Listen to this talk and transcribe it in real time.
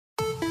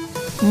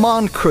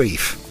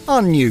Moncrief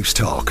on News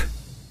Talk.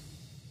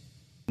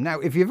 Now,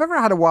 if you've ever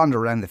had a wander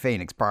around the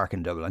Phoenix Park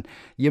in Dublin,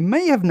 you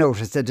may have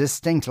noticed a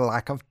distinct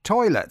lack of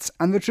toilets.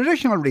 And the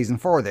traditional reason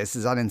for this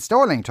is that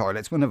installing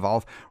toilets would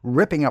involve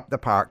ripping up the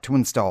park to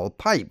install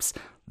pipes.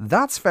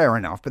 That's fair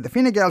enough, but the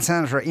Fine Gael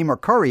Senator Emer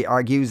Currie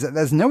argues that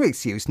there's no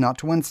excuse not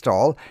to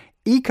install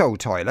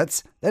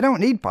eco-toilets. They don't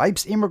need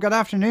pipes. Emer, good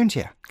afternoon to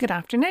you. Good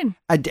afternoon.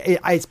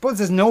 I suppose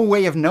there's no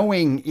way of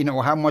knowing,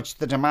 how much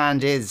the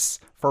demand is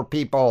for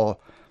people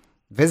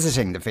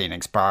visiting the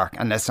Phoenix Park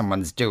unless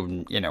someone's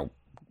doing,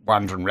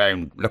 wandering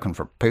around looking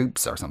for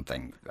poops or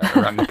something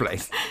around the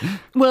place.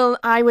 Well,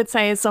 I would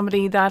say as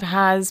somebody that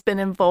has been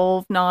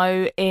involved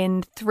now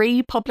in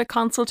 3 public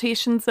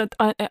consultations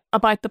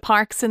about the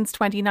park since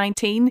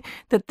 2019,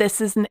 that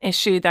this is an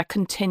issue that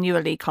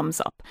continually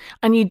comes up.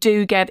 And you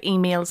do get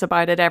emails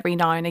about it every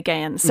now and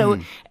again. So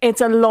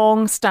it's a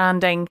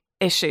long-standing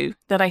issue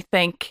that I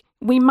think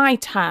we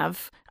might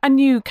have a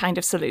new kind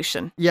of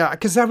solution. Yeah,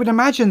 because I would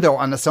imagine, though,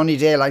 on a sunny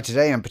day like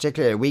today, and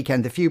particularly a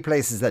weekend, the few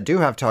places that do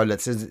have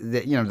toilets, is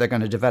that, they're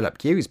going to develop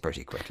queues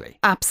pretty quickly.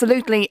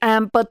 Absolutely.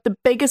 But the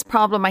biggest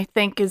problem, I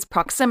think, is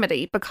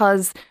proximity,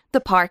 because the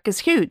park is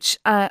huge.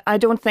 I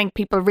don't think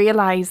people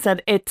realise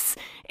that it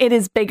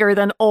is bigger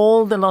than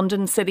all the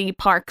London city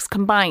parks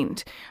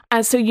combined.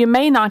 So you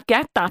may not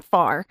get that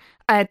far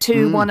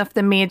to one of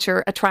the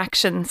major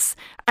attractions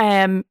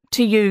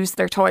to use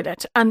their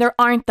toilet. And there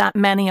aren't that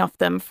many of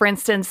them. For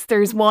instance,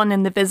 there's one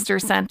in the visitor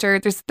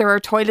centre. There are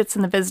toilets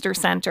in the visitor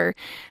centre.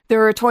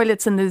 There are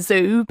toilets in the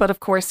zoo, but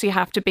of course you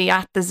have to be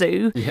at the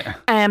zoo. Yeah.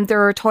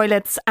 There are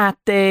toilets at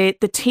the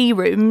tea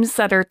rooms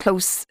that are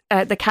close,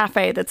 the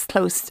cafe that's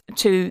close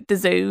to the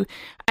zoo.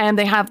 And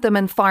they have them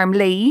in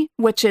Farmlee,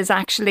 which is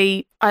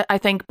actually, I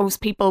think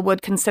most people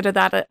would consider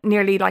that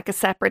nearly like a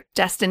separate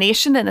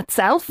destination in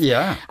itself.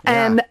 Yeah.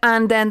 And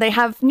then they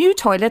have new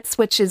toilets,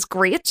 which is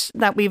great,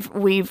 that we've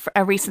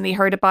recently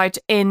heard about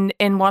in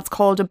what's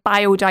called a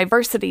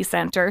biodiversity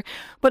centre.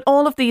 But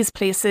all of these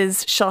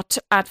places shut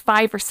at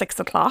 5 or 6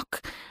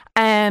 o'clock.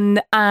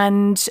 Not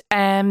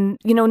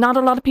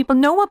a lot of people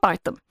know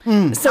about them.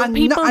 So and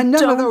people none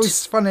don't. of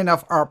those, fun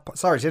enough, are,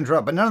 sorry to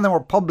interrupt, but none of them are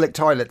public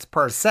toilets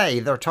per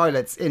se. They're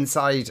toilets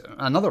inside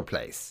another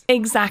place.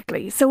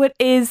 Exactly. So it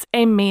is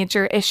a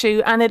major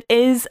issue, and it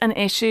is an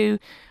issue,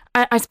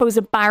 I suppose,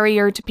 a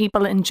barrier to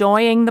people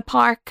enjoying the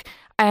park,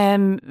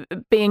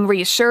 being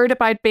reassured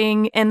about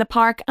being in the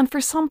park. And for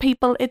some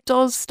people, it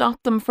does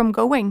stop them from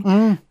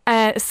going.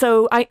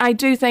 So I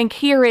do think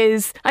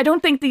I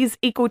don't think these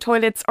eco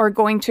toilets are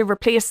going to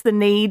replace the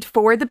need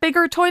for the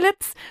bigger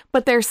toilets,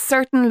 but they're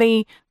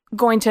certainly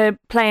going to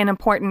play an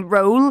important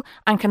role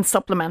and can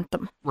supplement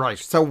them. Right.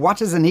 So what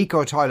does an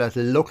eco toilet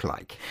look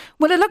like?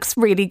 Well, it looks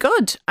really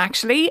good,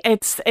 actually.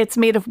 It's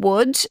made of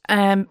wood,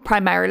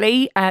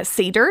 primarily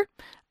cedar,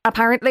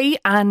 apparently,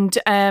 and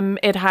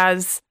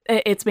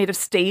it's made of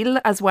steel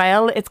as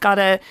well. It's got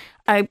a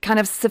kind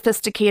of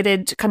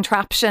sophisticated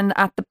contraption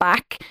at the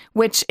back,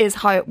 which is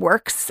how it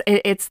works.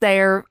 It's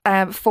there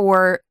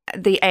for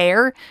the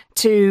air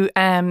to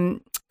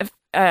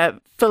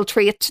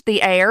filtrate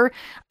the air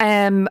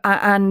and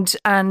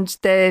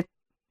the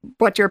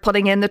what you're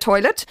putting in the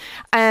toilet,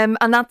 and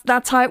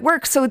that's how it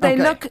works. So they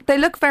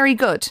look very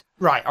good.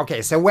 Right.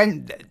 Okay. So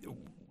when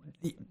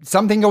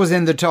something goes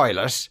in the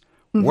toilet,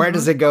 where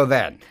does it go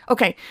then?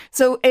 Okay,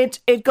 so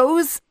it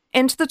goes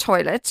into the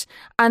toilet,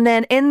 and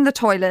then in the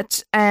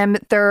toilet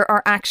there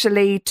are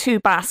actually 2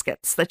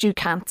 baskets that you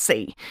can't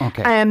see.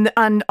 Okay. And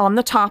on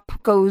the top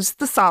goes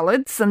the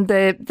solids and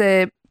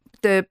the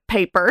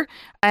paper,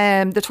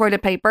 the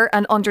toilet paper,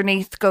 and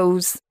underneath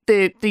goes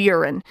the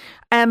urine.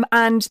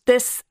 And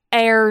this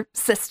air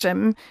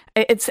system,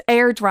 it's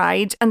air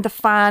dried, and the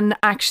fan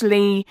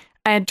actually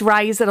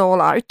dries it all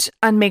out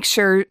and makes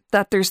sure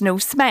that there's no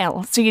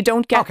smell. So you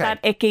don't get that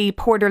icky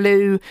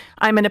Portaloo,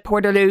 I'm in a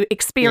Portaloo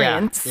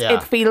experience. Yeah.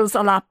 It feels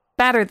a lot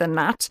better than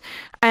that.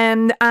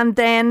 And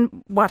then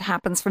what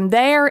happens from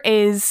there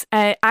is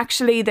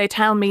actually they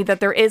tell me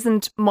that there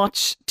isn't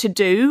much to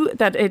do,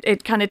 that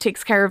it kind of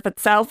takes care of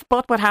itself.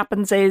 But what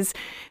happens is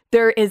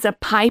there is a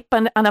pipe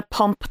and a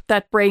pump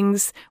that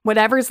brings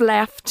whatever's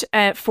left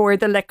for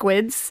the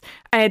liquids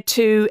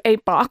to a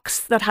box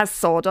that has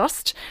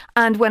sawdust.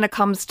 And when it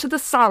comes to the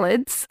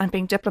solids, I'm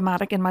being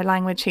diplomatic in my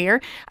language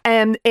here,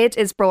 it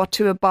is brought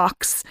to a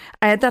box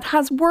that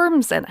has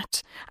worms in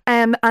it.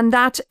 And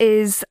that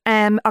is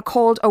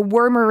called a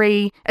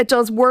wormery. It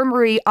does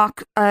wormery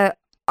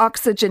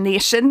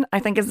oxygenation, I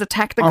think is the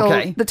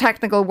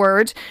technical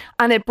word,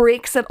 and it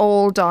breaks it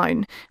all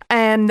down,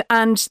 and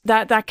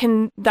that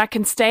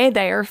can stay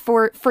there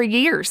for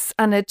years,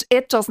 and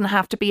it doesn't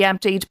have to be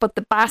emptied, but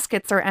the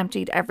baskets are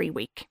emptied every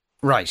week.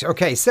 Right.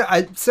 Okay. So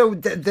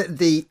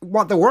the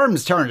what the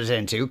worms turn it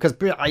into, because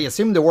I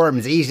assume the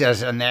worms eat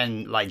it and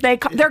then they're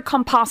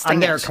composting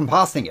and they're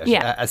composting it.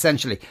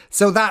 Essentially.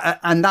 So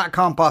that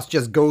compost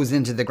just goes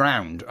into the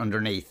ground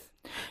underneath.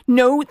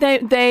 No,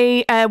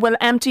 they will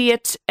empty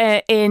it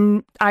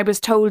in. I was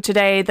told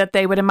today that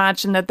they would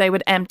imagine that they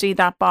would empty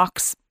that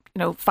box,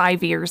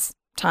 5 years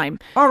time.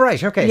 All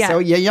right, okay. Yeah. So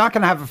you're not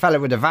going to have a fella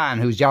with a van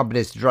whose job it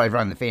is to drive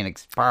around the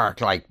Phoenix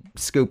Park, like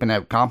scooping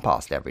out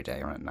compost every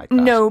day or anything like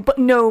that.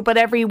 No, but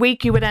every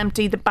week you would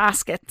empty the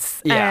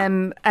baskets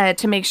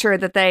to make sure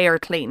that they are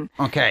clean.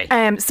 Okay.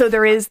 So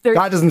there.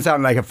 That doesn't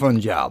sound like a fun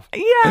job.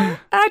 Yeah,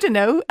 I don't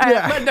know.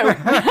 But no.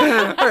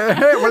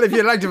 Well, if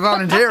you'd like to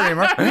volunteer,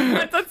 Emer.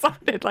 That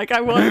sounded like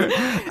I was.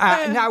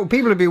 Now,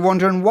 people would be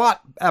wondering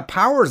what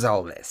powers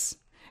all this.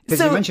 Because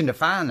So- you mentioned a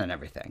fan and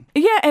everything.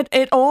 Yeah,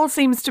 it all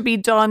seems to be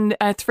done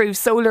through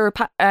solar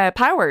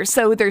power.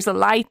 So there's a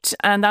light,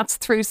 and that's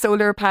through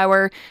solar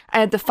power.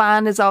 The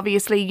fan is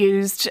obviously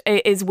used,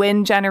 is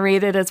wind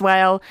generated as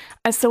well.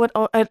 So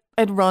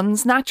it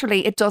runs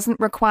naturally. It doesn't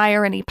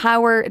require any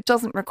power. It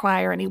doesn't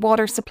require any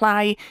water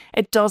supply.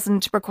 It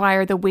doesn't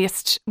require the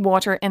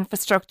wastewater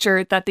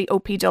infrastructure that the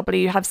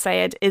OPW have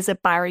said is a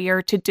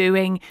barrier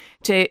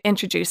to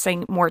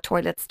introducing more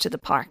toilets to the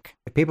park.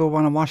 If people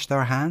want to wash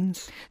their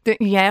hands?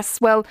 Yes,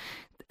 well,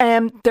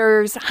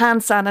 there's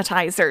hand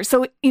sanitizer.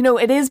 So,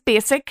 it is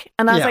basic.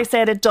 And as I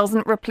said, it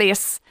doesn't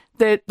replace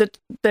the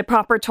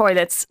proper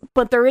toilets.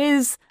 But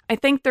I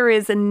think there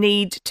is a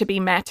need to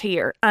be met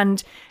here.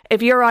 And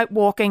if you're out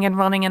walking and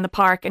running in the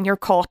park and you're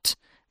caught,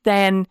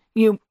 then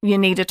you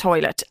need a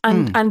toilet.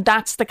 And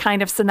that's the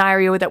kind of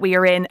scenario that we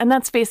are in. And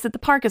let's face it, the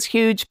park is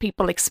huge.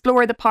 People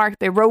explore the park,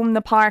 they roam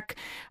the park,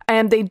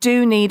 and they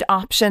do need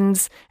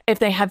options. If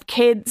they have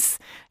kids,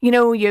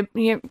 you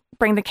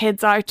bring the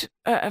kids out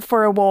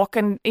for a walk,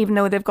 and even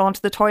though they've gone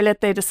to the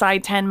toilet, they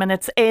decide 10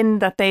 minutes in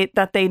that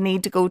they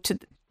need to go to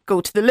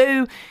the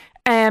loo.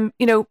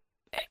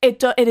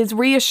 It is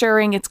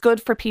reassuring. It's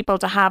good for people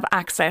to have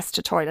access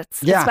to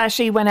toilets,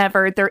 especially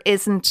whenever there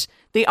isn't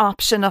the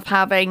option of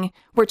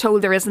we're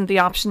told there isn't the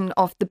option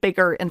of the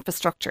bigger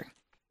infrastructure.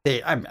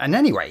 And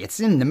anyway, it's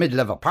in the middle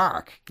of a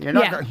park. You're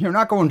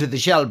not going to the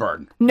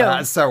Shelburne.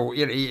 No. So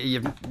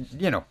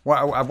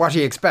what do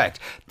you expect?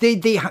 Do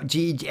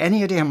you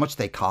any idea how much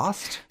they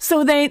cost?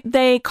 So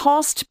they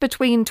cost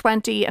between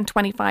 20 and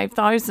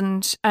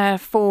 25,000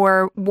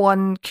 for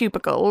one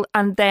cubicle,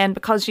 and then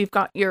because you've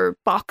got your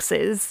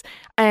boxes,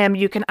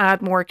 you can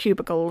add more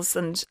cubicles,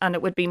 and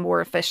it would be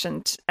more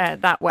efficient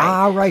that way.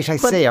 Ah, right. I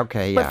see.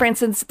 Okay. But for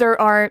instance, the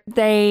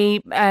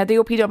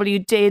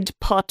OPW did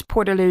put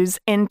portaloos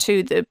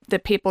into the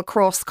Papal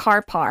Cross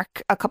car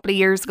park a couple of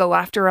years ago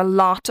after a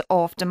lot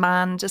of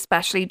demand,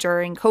 especially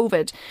during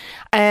COVID.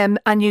 And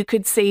you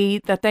could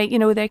see that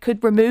they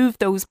could remove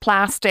those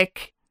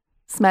plastic,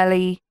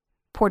 smelly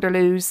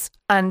portaloos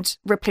and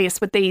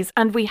replace with these.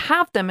 And we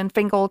have them in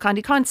Fingal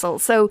County Council.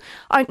 So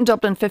out in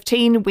Dublin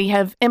 15, we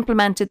have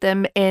implemented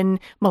them in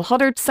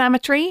Mulhuddart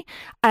Cemetery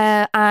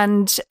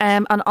and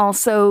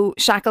also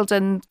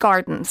Shackleton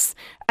Gardens.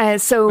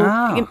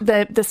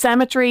 The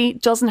cemetery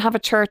doesn't have a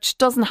church,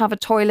 doesn't have a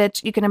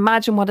toilet. You can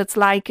imagine what it's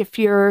like if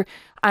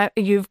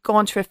you've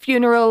gone to a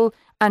funeral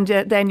and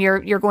then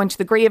you're going to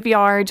the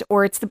graveyard,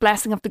 or it's the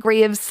blessing of the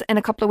graves in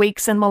a couple of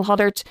weeks in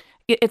Mulhuddart.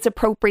 It's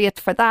appropriate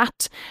for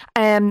that.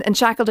 In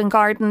Shackleton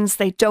Gardens,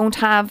 they don't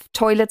have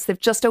toilets. They've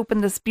just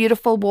opened this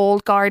beautiful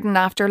walled garden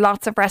after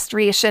lots of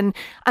restoration.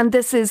 And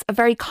this is a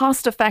very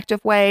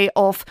cost-effective way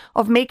of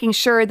making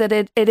sure that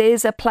it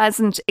is a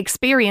pleasant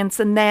experience.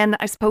 And then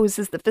I suppose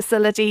as the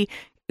facility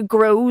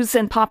grows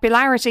in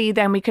popularity,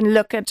 then we can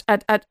look at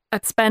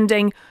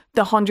spending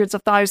the hundreds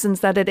of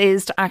thousands that it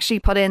is to actually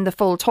put in the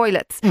full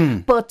toilets.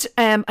 But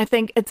I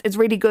think it's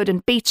really good in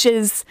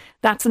beaches.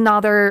 That's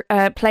another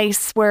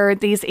place where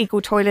these eco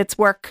toilets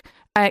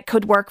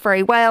could work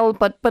very well.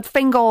 But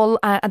Fingal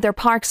and their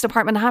Parks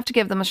Department, I have to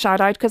give them a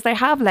shout out because they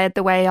have led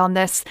the way on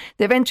this.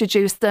 They've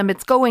introduced them.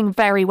 It's going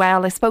very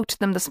well. I spoke to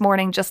them this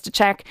morning just to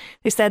check.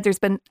 They said there's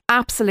been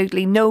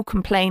absolutely no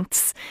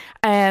complaints.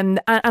 And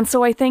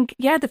so I think,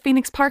 the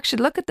Phoenix Park should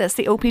look at this.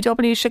 The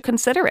OPW should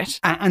consider it.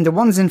 And the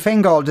ones in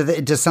Fingal,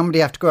 does somebody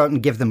have to go out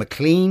and give them a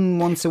clean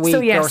once a week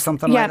or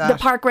something like that? Yeah, the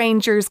park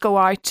rangers go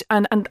out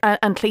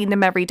and clean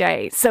them every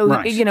day. So,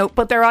 right.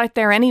 But they're out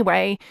there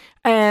anyway,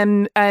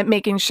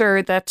 making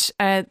sure that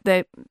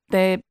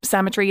the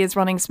cemetery is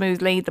running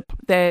smoothly,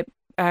 the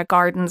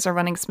gardens are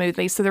running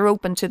smoothly, so they're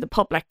open to the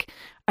public,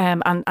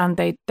 and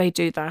they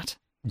do that.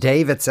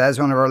 David says,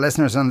 one of our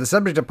listeners, on the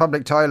subject of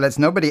public toilets,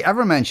 nobody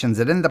ever mentions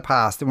that in the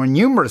past there were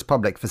numerous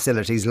public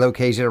facilities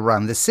located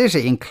around the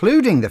city,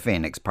 including the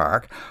Phoenix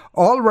Park.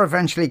 All were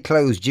eventually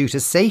closed due to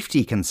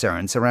safety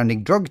concerns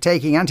surrounding drug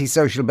taking,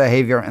 antisocial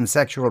behaviour and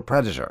sexual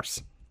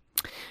predators.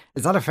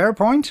 Is that a fair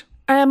point?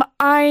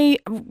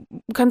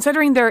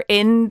 Considering they're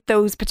in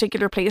those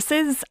particular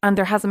places and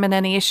there hasn't been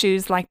any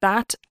issues like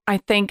that, I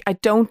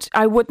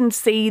wouldn't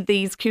see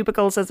these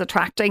cubicles as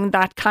attracting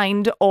that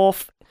kind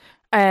of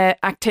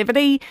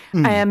activity.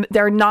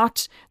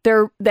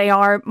 They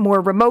are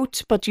more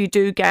remote, but you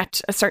do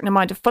get a certain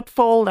amount of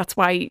footfall. That's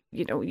why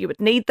you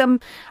would need them.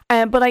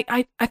 But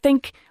I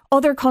think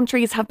other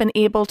countries have been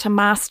able to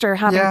master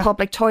having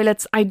public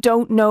toilets. I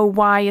don't know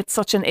why it's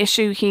such an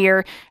issue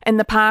here. In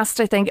the past,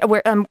 I think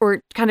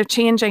we're kind of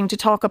changing to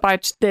talk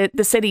about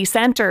the city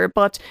centre,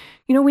 but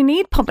we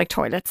need public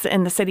toilets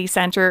in the city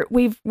centre.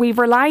 We've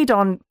relied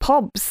on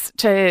pubs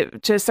to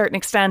a certain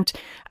extent.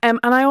 And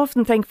I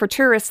often think for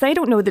tourists, they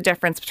don't know the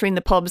difference between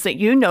the pubs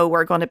that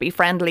are going to be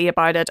friendly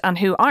about it and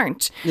who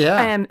aren't.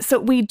 Yeah. So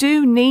we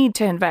do need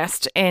to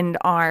invest in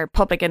our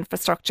public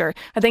infrastructure.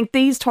 I think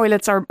these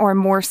toilets are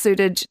more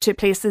suited to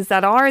places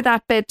that are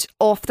that bit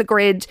off the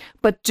grid,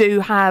 but do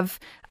have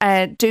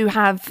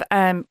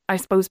I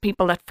suppose,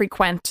 people that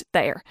frequent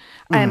there.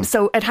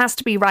 So it has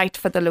to be right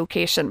for the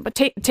location. But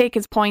take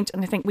his point,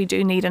 and I think we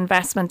do need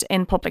investment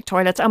in public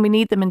toilets, and we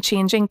need them in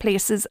changing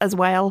places as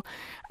well,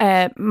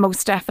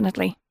 most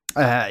definitely.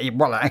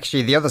 Well,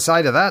 actually, the other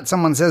side of that,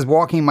 someone says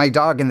walking my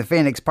dog in the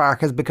Phoenix Park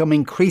has become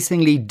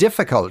increasingly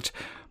difficult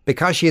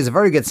because she has a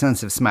very good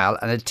sense of smell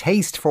and a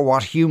taste for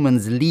what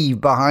humans leave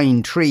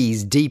behind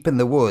trees deep in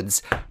the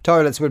woods.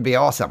 Toilets would be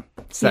awesome.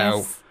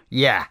 So,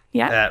 yes.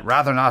 Yeah.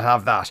 Rather not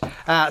have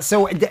that.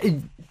 So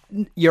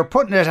you're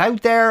putting it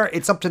out there.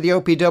 It's up to the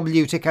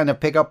OPW to kind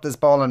of pick up this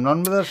ball and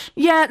run with it.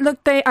 Yeah, look,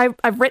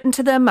 I've written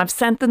to them. I've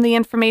sent them the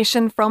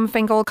information from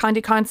Fingal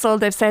County Council.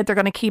 They've said they're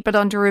going to keep it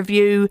under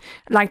review,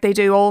 like they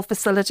do all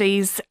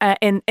facilities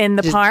in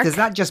the park. Does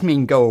that just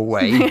mean go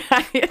away?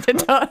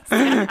 It does.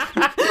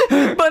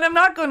 But I'm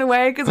not going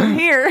away because I'm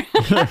here.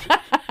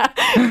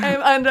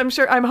 And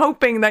I'm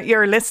hoping that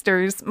your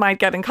listeners might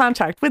get in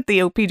contact with the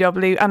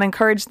OPW and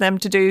encourage them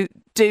to do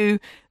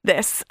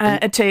this,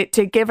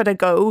 to give it a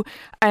go.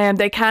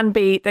 They can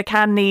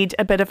need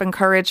a bit of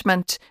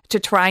encouragement to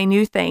try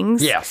new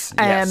things. Yes.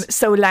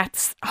 So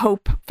let's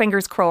hope,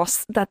 fingers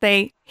crossed, that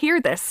they hear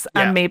this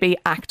and maybe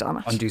act on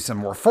it. And do some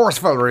more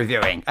forceful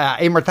reviewing.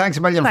 Emer, thanks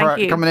a million for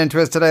you. coming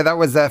into us today. That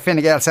was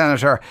Gael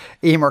Senator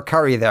Emer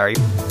Currie there.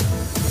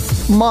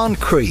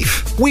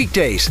 Moncrief,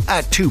 weekdays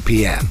at 2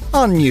 p.m.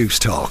 on News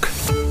Talk.